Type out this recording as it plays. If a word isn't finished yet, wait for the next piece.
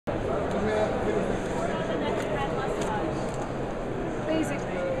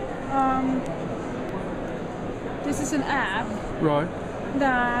is an app Right.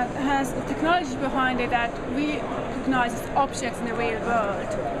 that has a technology behind it that recognizes objects in the real world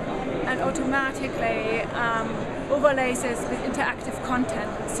and automatically overlays this with interactive content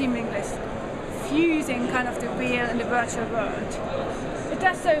seamlessly, fusing kind of the real and the virtual world. It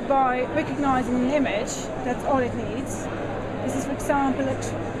does so by recognizing an image, that's all it needs. This is, for example,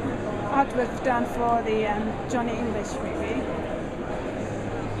 artwork done for the Johnny English movie.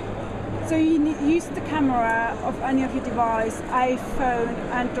 So you use the camera of any of your device, iPhone,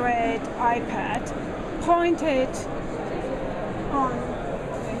 Android, iPad, point it on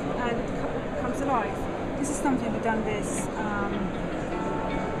and it comes alive. This is something we've done with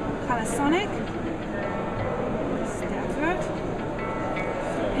Panasonic. This is the advert.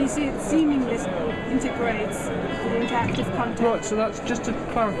 You see it seemingly integrates with interactive content. Right, so that's, just to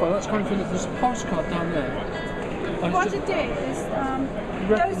clarify, that's coming from there's a postcard down there. What it did is,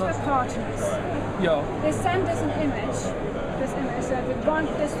 those were partners. Yeah. They sent us an image, so we want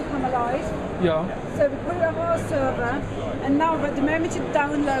this to come alive. Yeah. So we put it on our server, and now at the moment you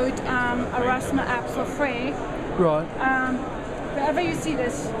download Aurasma app for free. Right. Wherever you see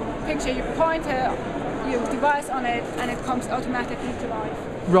this picture, you point your device on it, and it comes automatically to life.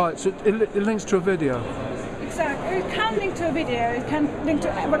 Right, so it links to a video. Exactly. It can link to a video, it can link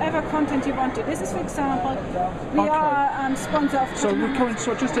to whatever content you want to. This is, for example, we are sponsor of So we're coming,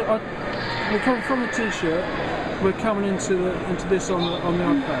 we're coming from the t-shirt, we're coming into this on the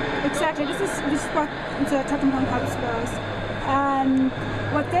iPad. Exactly. This is the spot into Tottenham Hotspurs.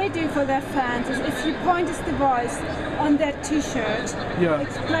 What they do for their fans is if you point this device on their t-shirt, it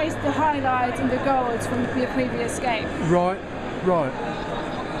plays the highlights and the goals from your previous game. Right, right.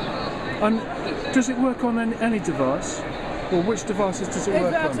 And does it work on any device? Or which devices does it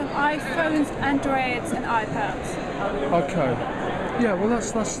work on? It works on iPhones, Androids and iPads. Okay. Yeah, well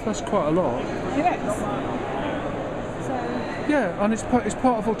that's quite a lot. It is. So yeah, and it's part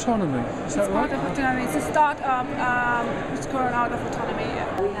of Autonomy. Is that right? It's part of Autonomy. It's a start-up it's grown out of Autonomy.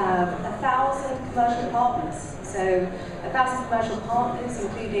 Yeah. We have 1,000 commercial partners. So 1,000 commercial partners,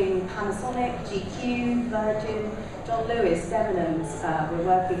 including Panasonic, GQ, Virgin, John Lewis, Debenhams. We're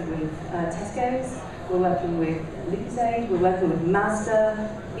working with Tesco's. We're working with Lucozade. We're working with Mazda,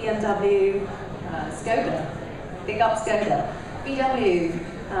 BMW, Skoda. Big up Skoda. VW.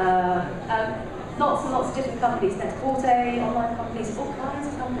 Lots and lots of different companies. Net-a-Porter, online companies, all kinds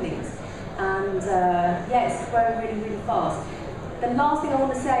of companies. And yeah, it's growing really, really fast. The last thing I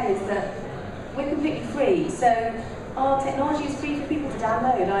want to say is that we're completely free, so our technology is free for people to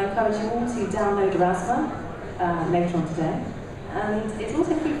download. I encourage you all to download Aurasma later on today, and it's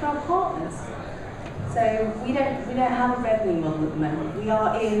also free for our partners. So we don't have a revenue model at the moment. We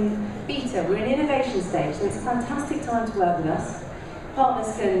are in beta. We're in innovation stage, so it's a fantastic time to work with us.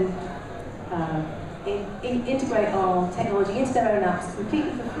 Partners can integrate our technology into their own apps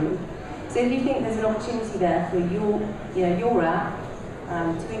completely for free. So if you think there's an opportunity there for your app.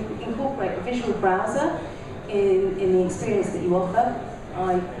 To incorporate a visual browser in the experience that you offer,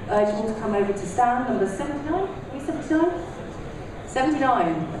 I urge you all to come over to stand number 79. Are we 79?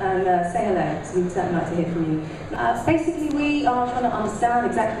 79, and say hello, so we'd certainly like to hear from you. Basically, we are trying to understand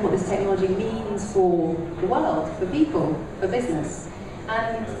exactly what this technology means for the world, for people, for business.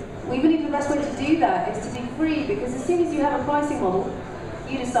 And we believe the best way to do that is to be free, because as soon as you have a pricing model,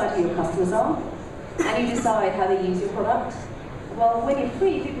 you decide who your customers are, and you decide how they use your product. Well, when you're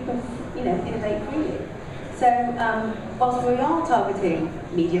free, people can, innovate freely. So, whilst we are targeting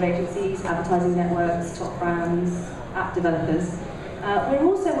media agencies, advertising networks, top brands, app developers, we're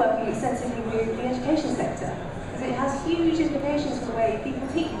also working extensively with the education sector, because it has huge implications for the way people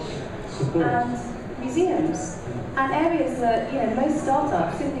teach, and museums, and areas that most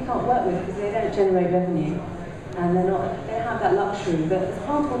startups simply can't work with because they don't generate revenue, and they don't have that luxury. But as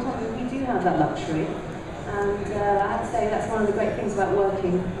part of Autonomy, we do have that luxury. And I have to say that's one of the great things about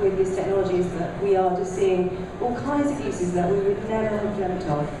working with this technology is that we are just seeing all kinds of uses that we would never have dreamt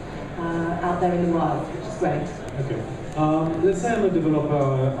of out there in the wild, which is great. Okay. Let's say I'm a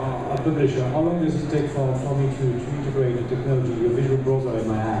developer, a publisher. How long does it take for me to integrate the technology, your visual browser in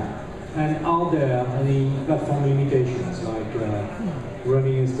my app? And are there any platform limitations, like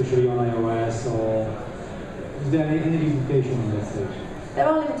running especially on iOS, or is there any limitation on that stage? There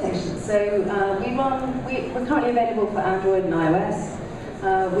are limitations. So we're currently available for Android and iOS.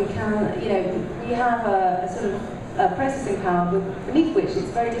 We have a sort of processing power beneath which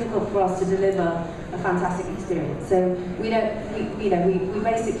it's very difficult for us to deliver a fantastic experience. So we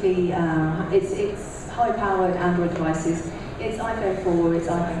basically it's high-powered Android devices. It's iPhone 4, it's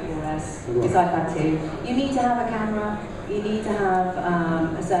iPhone 4S, it's iPad 2. You need to have a camera, you need to have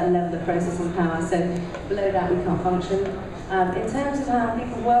a certain level of processing power, so below that we can't function. In terms of how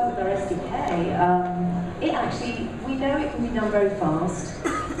people work with our SDK, it actually, we know it can be done very fast.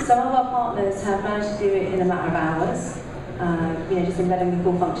 Some of our partners have managed to do it in a matter of hours, just embedding the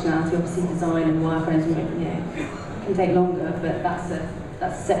core functionality. Obviously design and wireframes can take longer, but that's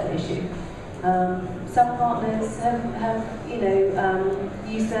a separate issue. Some partners have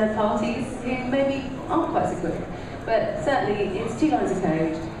used third parties who maybe aren't quite so quick, but certainly it's 2 lines of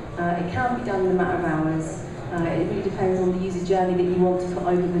code. It can be done in a matter of hours. It really depends on the user journey that you want to put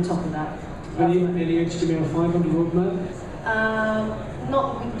over the top of that. Any HTML5 on the roadmap?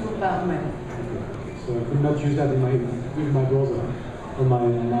 Not that we can talk about at the moment. So I could not use that in my browser on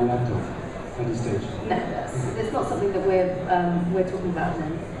my laptop at this stage. No, it's not something that we're talking about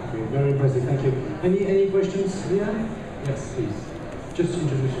then. Okay, very impressive, thank you. Any questions here? Yes, please. Just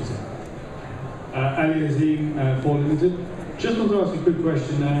introduce yourself. Ali Azim, for Limited. Just want to ask a quick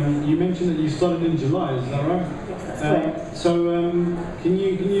question. You mentioned that you started in July, is that right? Yes, that's correct. Can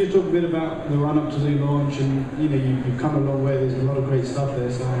you talk a bit about the run up to the launch, and you've come a long way. There's a lot of great stuff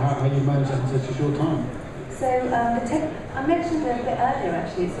there. So how you managed that in such a short time? So I mentioned a bit earlier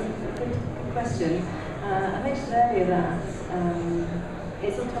actually. It's a good question. I mentioned earlier that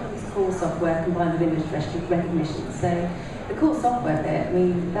it's Autonomy's core software combined with image recognition. So the core software bit, I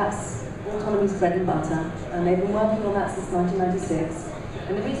mean, that's Autonomy's bread and butter, and they've been working on that since 1996.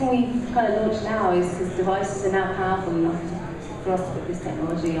 And the reason we kind of launched now is because devices are now powerful enough for us to put this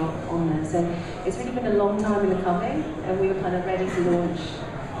technology on there. So it's really been a long time in the coming, and we were kind of ready to launch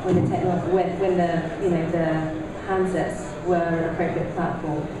when the the handsets were an appropriate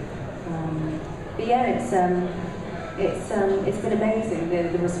platform. But yeah, it's been amazing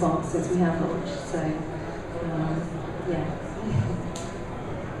the response since we have launched. So yeah.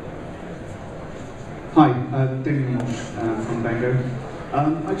 Hi, Damien Walsh from Bango.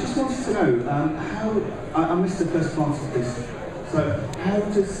 I just wanted to know how, I missed the first part of this, so how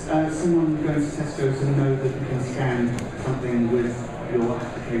does someone going to Tesco to know that you can scan something with your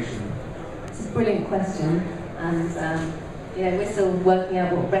application? It's a brilliant question, and we're still working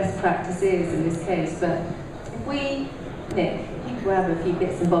out what best practice is in this case, but if we, Nick, you grab a few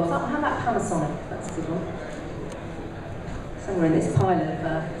bits and bobs, how about Panasonic? That's a good one. Somewhere in this pile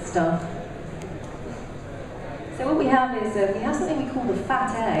of stuff. So what we have is, we have something we call the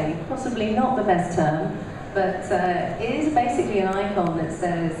Fat A, possibly not the best term, but it is basically an icon that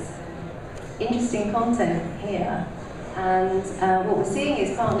says, interesting content here. And what we're seeing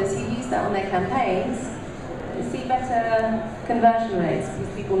is partners who use that on their campaigns see better conversion rates,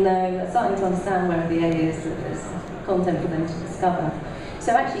 because people know, starting to understand where the A is, that there's content for them to discover.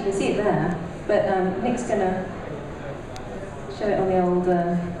 So actually you can see it there, but Nick's going to show it on the old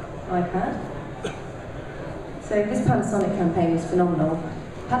iPad. So this Panasonic campaign was phenomenal.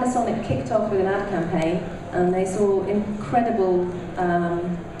 Panasonic kicked off with an ad campaign, and they saw incredible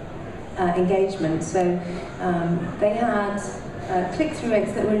engagement. So they had click-through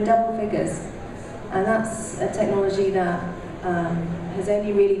rates that were in double figures, and that's a technology that has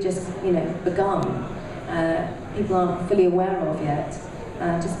only really just begun. People aren't fully aware of yet.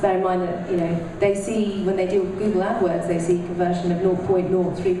 Just bear in mind that they see, when they do Google AdWords, they see conversion of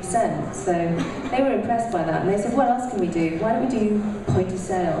 0.03%. So they were impressed by that, and they said, what else can we do? Why don't we do point of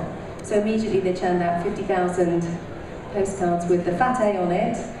sale? So immediately they churned out 50,000 postcards with the Fat A on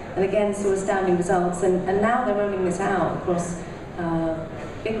it, and again saw astounding results. And now they're rolling this out across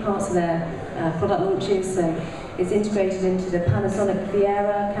big parts of their product launches. So it's integrated into the Panasonic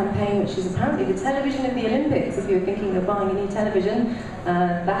Fiera campaign, which is apparently the television of the Olympics. If you're thinking of buying a new television,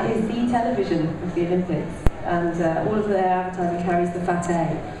 that is the television of the Olympics. And all of their advertising carries the Fat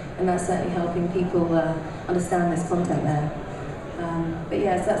A, and that's certainly helping people understand this content there. But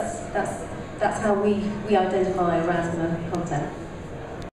yes, that's how we identify Aurasma content.